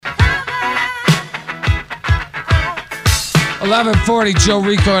11:40, Joe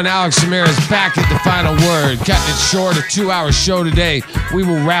Rico and Alex Ramirez back at the final word. Cutting it short, a 2-hour show today. We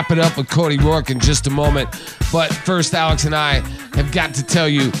will wrap it up with Cody Roark in just a moment. But first, Alex and I have got to tell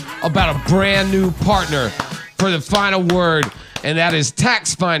you about a brand new partner for the final word, and that is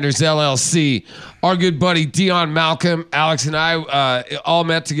Tax Finders LLC. Our good buddy Dion Malcolm, Alex and I all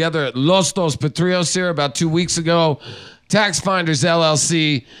met together at Los Dos Patrios here about 2 weeks ago. Tax Finders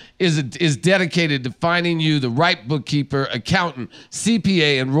LLC is dedicated to finding you the right bookkeeper, accountant,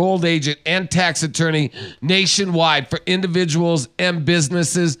 CPA, enrolled agent, and tax attorney nationwide for individuals and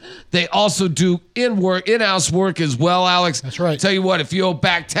businesses. They also do in-house work as well, Alex. That's right. Tell you what, if you owe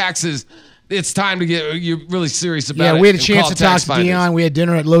back taxes, it's time to you're really serious about it. Yeah, we had a chance to talk to Dion. We had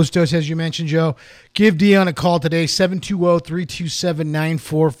dinner at Los Dos, as you mentioned, Joe. Give Dion a call today,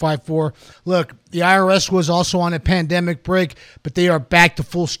 720-327-9454. Look, the IRS was also on a pandemic break, but they are back to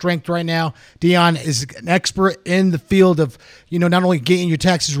full strength right now. Dion is an expert in the field of, not only getting your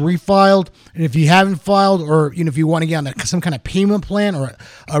taxes refiled, and if you haven't filed, or if you want to get on some kind of payment plan, or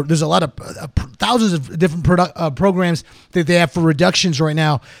there's a lot of thousands of different programs that they have for reductions right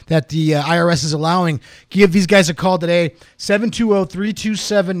now that the IRS is allowing. Give these guys a call today,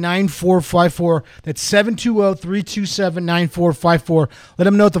 720-327-9454. That's 720-327-9454. Let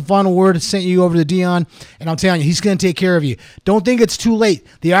them know that the final word has sent you over to Dion, and I'm telling you, he's going to take care of you. Don't think it's too late.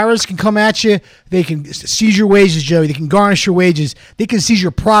 The IRS can come at you. They can seize your wages, Joey. They can garnish your wages. They can seize your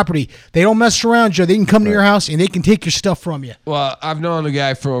property. They don't mess around, Joe. They can come to your house, and they can take your stuff from you. Well, I've known the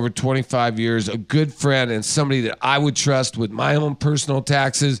guy for over 25 years, a good friend and somebody that I would trust with my own personal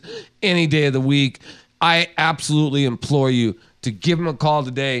taxes any day of the week. I absolutely implore you to give him a call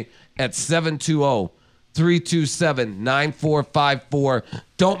today at 720-327-9454.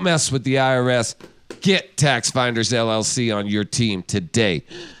 Don't mess with the IRS. Get Tax Finders LLC on your team today.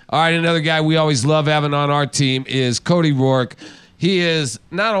 All right, another guy we always love having on our team is Cody Roark. He is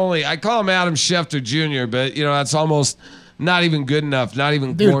not only, I call him Adam Schefter Jr., but, that's almost not even good enough, not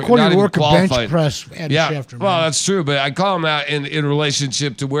even Cody Roark bench press Adam Schefter, man. Well, that's true, but I call him out in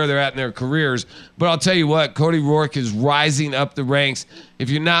relationship to where they're at in their careers. But I'll tell you what, Cody Roark is rising up the ranks. If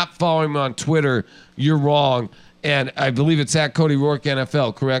you're not following him on Twitter, you're wrong. And I believe it's at Cody Roark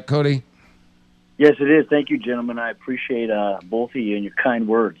NFL, correct, Cody? Yes, it is. Thank you, gentlemen. I appreciate both of you and your kind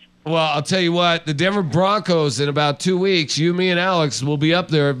words. Well, I'll tell you what, the Denver Broncos in about 2 weeks, you, me, and Alex will be up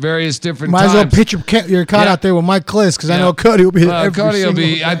there at various different times. Might as well pitch your card out there with Mike Kliss, because I know Cody will be there every Cody will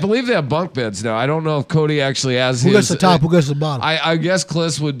be. day. I believe they have bunk beds now. I don't know if Cody actually has his. Who gets the top, who gets the bottom? I guess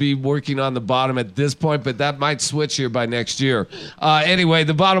Kliss would be working on the bottom at this point, but that might switch here by next year. Anyway,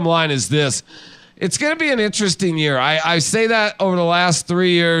 the bottom line is this. It's going to be an interesting year. I say that over the last 3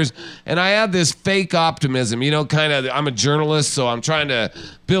 years, and I had this fake optimism. I'm a journalist, so I'm trying to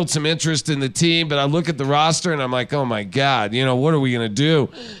build some interest in the team, but I look at the roster, and I'm like, oh, my God, what are we going to do?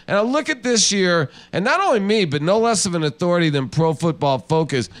 And I look at this year, and not only me, but no less of an authority than Pro Football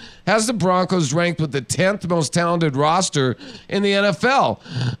Focus has the Broncos ranked with the 10th most talented roster in the NFL.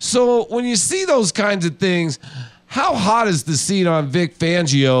 So when you see those kinds of things, how hot is the seat on Vic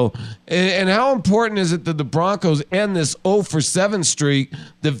Fangio, and how important is it that the Broncos end this 0-for-7 streak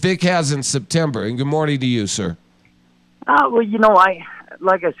that Vic has in September? And good morning to you, sir.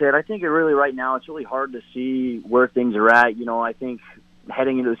 Like I said, I think right now it's really hard to see where things are at. I think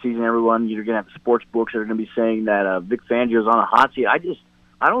heading into the season, you're going to have sports books that are going to be saying that Vic Fangio's on a hot seat. I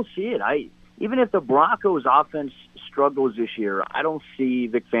don't see it. Even if the Broncos offense struggles this year, I don't see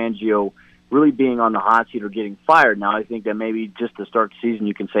Vic Fangio really being on the hot seat or getting fired. Now, I think that maybe just to start the season,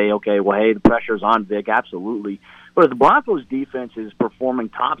 you can say, okay, well, hey, the pressure's on Vic, absolutely. But if the Broncos' defense is performing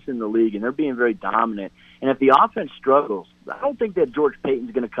tops in the league and they're being very dominant, and if the offense struggles, I don't think that George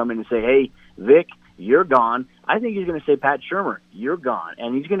Payton's going to come in and say, hey, Vic, you're gone. I think he's going to say, Pat Shurmur, you're gone.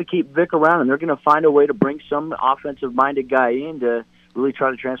 And he's going to keep Vic around, and they're going to find a way to bring some offensive-minded guy in to really try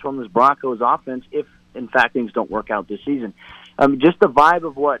to transform this Broncos offense if, in fact, things don't work out this season. Just the vibe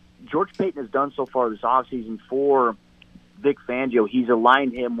of what George Payton has done so far this offseason for Vic Fangio, he's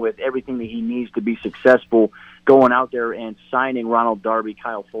aligned him with everything that he needs to be successful, going out there and signing Ronald Darby,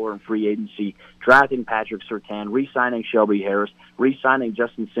 Kyle Fuller in free agency, drafting Patrick Surtain, re-signing Shelby Harris, re-signing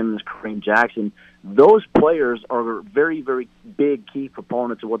Justin Simmons, Kareem Jackson. Those players are very, very big key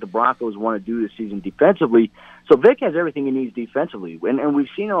proponents of what the Broncos want to do this season defensively. So Vic has everything he needs defensively. And we've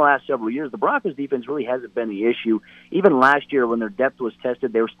seen in the last several years, the Broncos defense really hasn't been the issue. Even last year when their depth was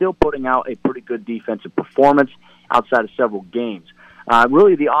tested, they were still putting out a pretty good defensive performance outside of several games.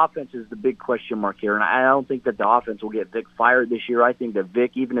 Really, the offense is the big question mark here, and I don't think that the offense will get Vic fired this year. I think that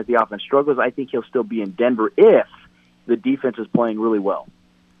Vic, even if the offense struggles, I think he'll still be in Denver if the defense is playing really well.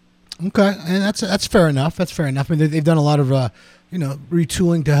 Okay, and that's fair enough. That's fair enough. I mean, they've done a lot of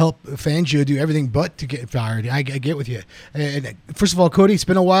retooling to help Fangio do everything but to get fired. I get with you. And first of all, Cody, it's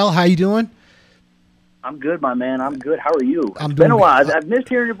been a while. How you doing? I'm good, my man. I'm good. How are you? It's been a while. I've missed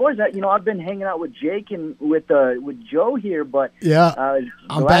hearing your voice. I've been hanging out with Jake and with Joe here, but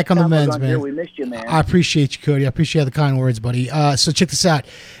I'm back on the men's, man. Here, we missed you, man. I appreciate you, Cody. I appreciate the kind words, buddy. So check this out.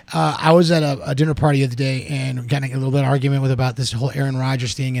 I was at a dinner party the other day and got in a little bit of argument about this whole Aaron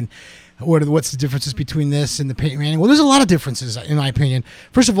Rodgers thing and what's the differences between this and the Peyton Manning. Well, there's a lot of differences, in my opinion.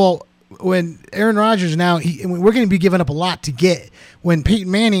 First of all, when Aaron Rodgers now, we're going to be giving up a lot to get. When Peyton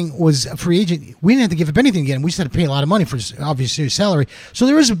Manning was a free agent, we didn't have to give up anything to get him. We just had to pay a lot of money for his obviously his salary. So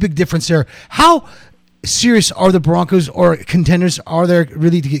there is a big difference there. How serious are the Broncos or contenders are there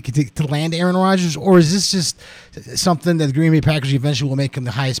really to land Aaron Rodgers, or is this just something that the Green Bay Packers eventually will make him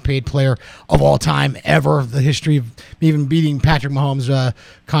the highest paid player of all time ever, the history of even beating Patrick Mahomes'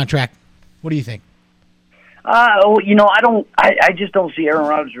 contract? What do you think? I just don't see Aaron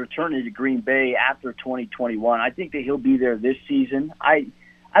Rodgers returning to Green Bay after 2021. I think that he'll be there this season. I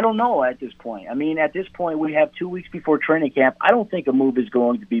don't know at this point. I mean, at this point, we have 2 weeks before training camp. I don't think a move is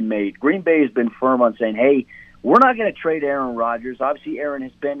going to be made. Green Bay has been firm on saying, hey, we're not going to trade Aaron Rodgers. Obviously, Aaron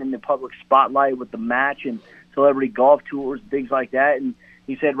has been in the public spotlight with the match and celebrity golf tours, things like that. And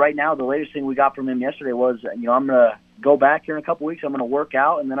he said right now the latest thing we got from him yesterday was, I'm going to go back here in a couple weeks. I'm going to work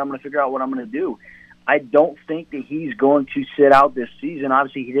out, and then I'm going to figure out what I'm going to do. I don't think that he's going to sit out this season.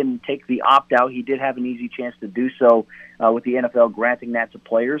 Obviously, he didn't take the opt-out. He did have an easy chance to do so with the NFL granting that to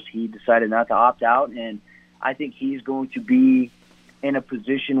players. He decided not to opt out, and I think he's going to be in a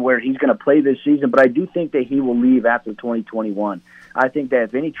position where he's going to play this season, but I do think that he will leave after 2021. I think that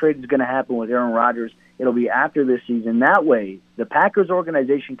if any trade is going to happen with Aaron Rodgers, it'll be after this season. That way, the Packers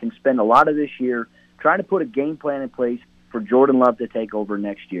organization can spend a lot of this year trying to put a game plan in place for Jordan Love to take over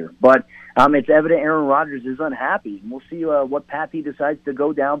next year. But it's evident Aaron Rodgers is unhappy. We'll see what path he decides to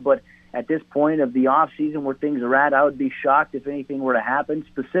go down. But at this point of the offseason where things are at, I would be shocked if anything were to happen,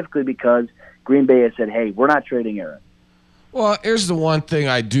 specifically because Green Bay has said, hey, we're not trading Aaron. Well, here's the one thing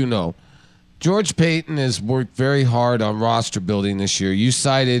I do know. George Paton has worked very hard on roster building this year. You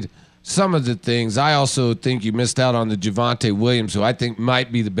cited some of the things. I also think you missed out on the Javonte Williams, who I think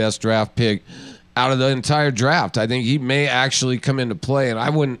might be the best draft pick out of the entire draft. I think he may actually come into play, and I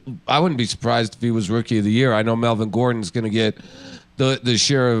wouldn't be surprised if he was Rookie of the Year. I know Melvin Gordon's going to get the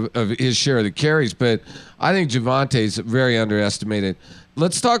share of his share of the carries, but I think Javonte's very underestimated.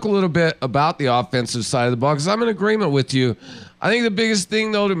 Let's talk a little bit about the offensive side of the ball, because I'm in agreement with you. I think the biggest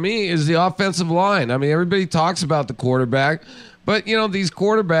thing, though, to me is the offensive line. I mean, everybody talks about the quarterback, but, these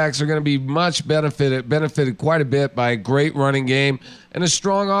quarterbacks are going to be much benefited quite a bit by a great running game and a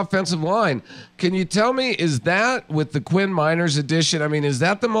strong offensive line. Can you tell me, is that with the Quinn Miners addition, I mean, is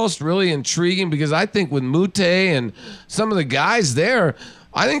that the most really intriguing? Because I think with Mute and some of the guys there,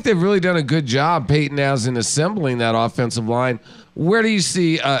 I think they've really done a good job, Peyton has, in assembling that offensive line. Where do you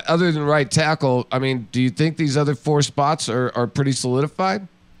see, other than right tackle, I mean, do you think these other four spots are pretty solidified?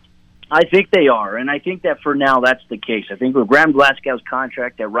 I think they are, and I think that for now that's the case. I think with Graham Glasgow's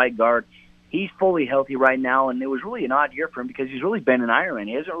contract at right guard, he's fully healthy right now, and it was really an odd year for him because he's really been an Ironman.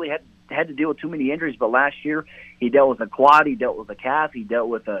 He hasn't really had to deal with too many injuries, but last year he dealt with a quad, he dealt with a calf, he dealt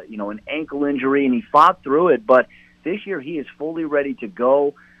with an ankle injury, and he fought through it. But this year he is fully ready to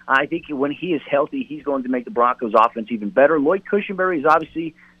go. I think when he is healthy, he's going to make the Broncos offense even better. Lloyd Cushenberry is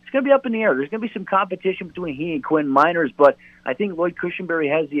obviously, it's going to be up in the air. There's going to be some competition between he and Quinn Miners, but I think Lloyd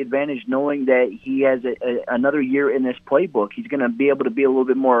Cushenberry has the advantage knowing that he has another year in this playbook. He's going to be able to be a little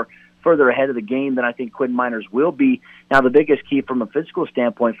bit more further ahead of the game than I think Quinn Miners will be. Now, the biggest key from a physical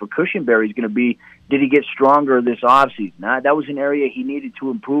standpoint for Cushenberry is going to be, did he get stronger this offseason? That was an area he needed to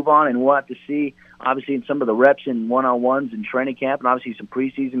improve on, and we'll have to see, obviously, in some of the reps in one-on-ones in training camp and obviously some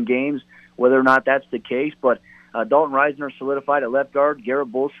preseason games, whether or not that's the case. But Dalton Reisner solidified at left guard.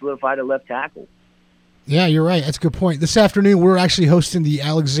 Garrett Bowles solidified at left tackle. Yeah, you're right. That's a good point. This afternoon, we're actually hosting the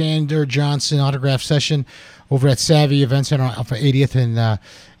Alexander Johnson autograph session over at Savvy Event Center off of 80th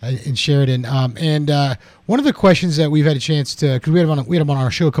in Sheridan. And one of the questions that we've had a chance to, because we had him on our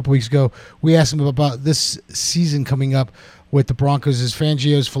show a couple weeks ago, we asked him about this season coming up with the Broncos, is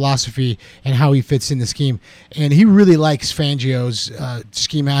Fangio's philosophy and how he fits in the scheme. And he really likes Fangio's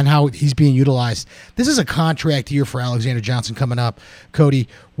scheme and how he's being utilized. This is a contract year for Alexander Johnson coming up. Cody,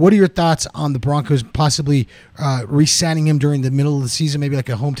 what are your thoughts on the Broncos possibly re-signing him during the middle of the season, maybe like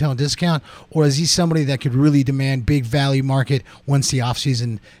a hometown discount? Or is he somebody that could really demand big value market once the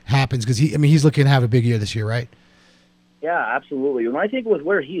offseason happens? Because he's looking to have a big year this year, right? Yeah, absolutely. And I think with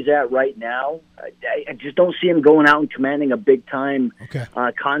where he's at right now, I just don't see him going out and commanding a big time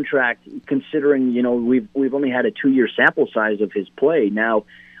contract. Considering we've only had a 2-year sample size of his play. Now,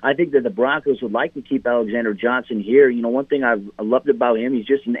 I think that the Broncos would like to keep Alexander Johnson here. One thing I loved about him, he's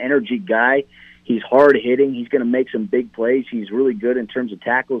just an energy guy. He's hard hitting. He's going to make some big plays. He's really good in terms of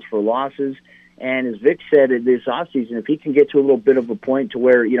tackles for losses. And as Vic said this offseason, if he can get to a little bit of a point to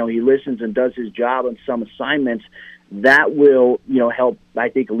where he listens and does his job on some assignments, that will, help, I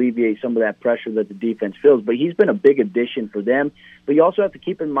think, alleviate some of that pressure that the defense feels. But he's been a big addition for them. But you also have to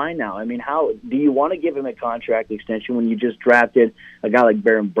keep in mind now, how do you want to give him a contract extension when you just drafted a guy like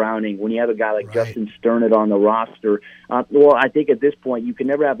Baron Browning, when you have a guy like Justin Sternett on the roster? Well, I think at this point you can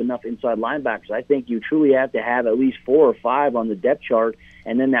never have enough inside linebackers. I think you truly have to have at least 4 or 5 on the depth chart,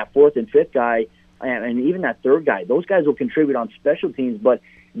 and then that 4th and 5th guy, and even that 3rd guy. Those guys will contribute on special teams, but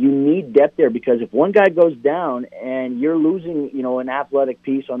you need depth there, because if one guy goes down and you're losing, an athletic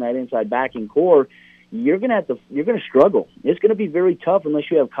piece on that inside backing core, you're going to struggle. It's going to be very tough unless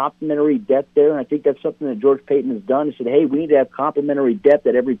you have complementary depth there. And I think that's something that George Payton has done. He said, hey, we need to have complementary depth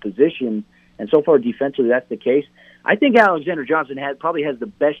at every position. And so far defensively, that's the case. I think Alexander Johnson probably has the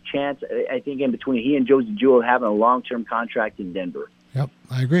best chance, I think, in between he and Josie Jewell having a long-term contract in Denver. Yep,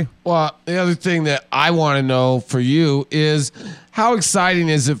 I agree. Well, the other thing that I want to know for you is how exciting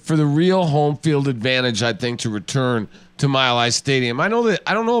is it for the real home field advantage, I think, to return to Mile High Stadium? I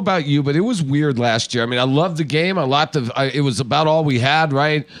don't know about you, but it was weird last year. I loved the game. It was about all we had,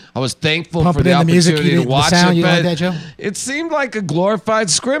 right? I was thankful for the opportunity to watch it, but it seemed like a glorified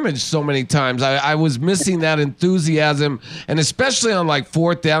scrimmage so many times. I was missing that enthusiasm, and especially on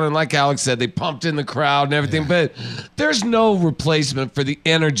 4th down, and like Alex said, they pumped in the crowd and everything, but there's no replacement for the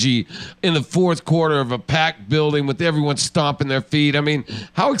energy in the 4th quarter of a packed building with everyone stomping their feet.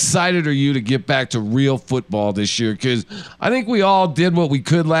 How excited are you to get back to real football this year? Because I think we all did what we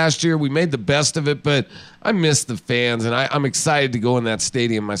could last year. We made the best of it, but I miss the fans, and I'm excited to go in that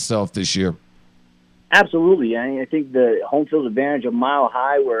stadium myself this year. Absolutely. I think the home field advantage of Mile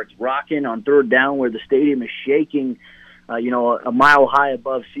High, where it's rocking on 3rd down, where the stadium is shaking, a mile high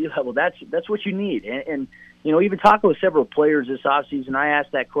above sea level, that's what you need. And even talking with several players this offseason, I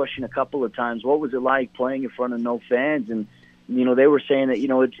asked that question a couple of times. What was it like playing in front of no fans? And they were saying that,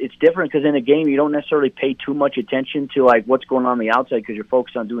 it's different because in a game you don't necessarily pay too much attention to what's going on the outside because you're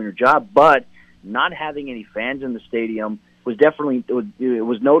focused on doing your job. But not having any fans in the stadium was definitely it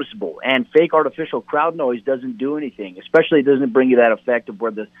was noticeable. And fake artificial crowd noise doesn't do anything, especially it doesn't bring you that effect of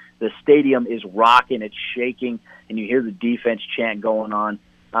where the stadium is rocking, it's shaking, and you hear the defense chant going on.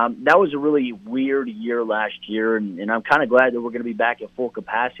 That was a really weird year last year, and I'm kind of glad that we're going to be back at full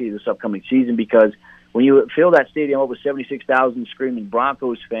capacity this upcoming season, because when you fill that stadium up with 76,000 screaming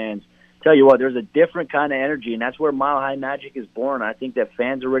Broncos fans, tell you what, there's a different kind of energy, and that's where Mile High Magic is born. I think that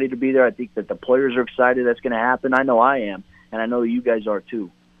fans are ready to be there. I think that the players are excited that's going to happen. I know I am, and I know you guys are too.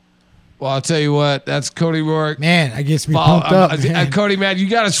 Well, I'll tell you what, that's Cody Roark. Man, I guess me pumped up. Cody, man, you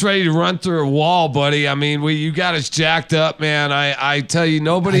got us ready to run through a wall, buddy. You got us jacked up, man. I tell you,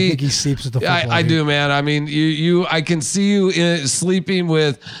 nobody. I think he sleeps with the football. I do, man. I can see you sleeping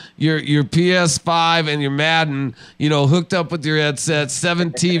with your PS5 and your Madden, hooked up with your headset,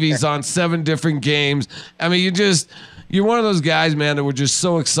 7 TVs on 7 different games. You're one of those guys, man, that we're just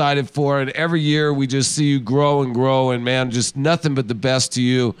so excited for. And every year we just see you grow and grow. And, man, just nothing but the best to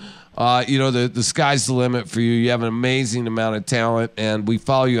you. The sky's the limit for you. You have an amazing amount of talent. And we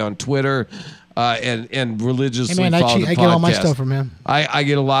follow you on Twitter and religiously follow the podcast. I get all my stuff from him. I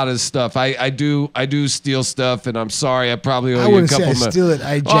get a lot of stuff. I do steal stuff, and I'm sorry. I probably owe I you a wouldn't couple. say I steal it.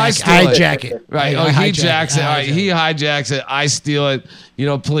 I jack it. Right. He jacks it. All right. He hijacks it. I steal it.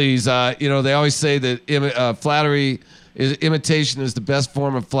 Please. They always say that flattery. Imitation is the best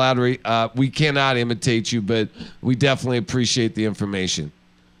form of flattery. We cannot imitate you, but we definitely appreciate the information.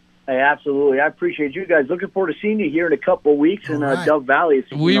 Hey, absolutely. I appreciate you guys. Looking forward to seeing you here in a couple of weeks in Dove Valley.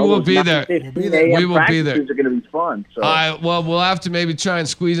 We will be there. We will be there. Are going to be fun. So. We'll have to maybe try and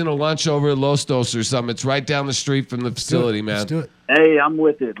squeeze in a lunch over at Los Dos or something. It's right down the street from the facility, man. Let's do it. Hey, I'm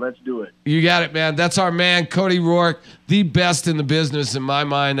with it. Let's do it. You got it, man. That's our man, Cody Roark, the best in the business in my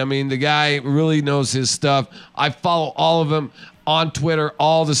mind. The guy really knows his stuff. I follow all of them on Twitter,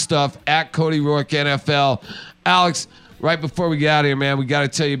 all the stuff, at Cody Roark NFL. Alex, right before we get out of here, man, we got to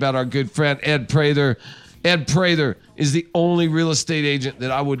tell you about our good friend, Ed Prather. Ed Prather is the only real estate agent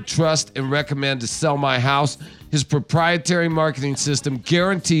that I would trust and recommend to sell my house. His proprietary marketing system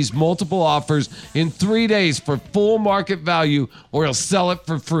guarantees multiple offers in 3 days for full market value, or he'll sell it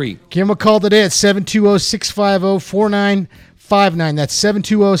for free. Give him a call today at 720-650-4949. 4959. That's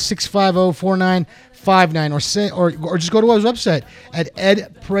 720-650-4959. Or just go to his website at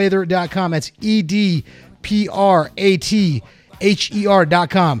edprather.com. That's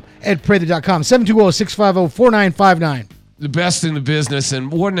EDPRATHER.com. edprather.com. 720-650-4959. The best in the business,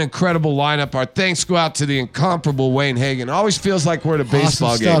 and what an incredible lineup. Our thanks go out to the incomparable Wayne Hagan. Always feels like we're at a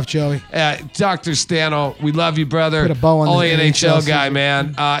baseball awesome game. Stuff, Joey. Dr. Stano, we love you, brother. Put a bow on Only the NHL guy, season.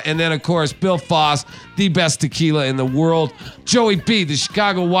 man. And then, of course, Bill Foss, the best tequila in the world. Joey B, the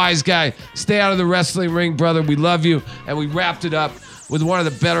Chicago wise guy. Stay out of the wrestling ring, brother. We love you. And we wrapped it up with one of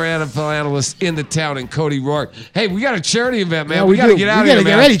the better NFL analysts in the town, in Cody Roark. Hey, we got a charity event, man. Yeah, we got to get out of here, man.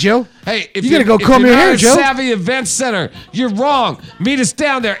 We got to get ready, Joe. Hey, if you got to go comb your hair, Joe. Savvy Event Center, you're wrong. Meet us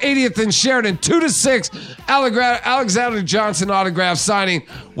down there, 80th and Sheridan, 2 to 6. Alexander Johnson autograph signing.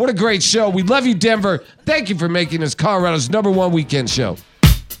 What a great show. We love you, Denver. Thank you for making us Colorado's #1 weekend show.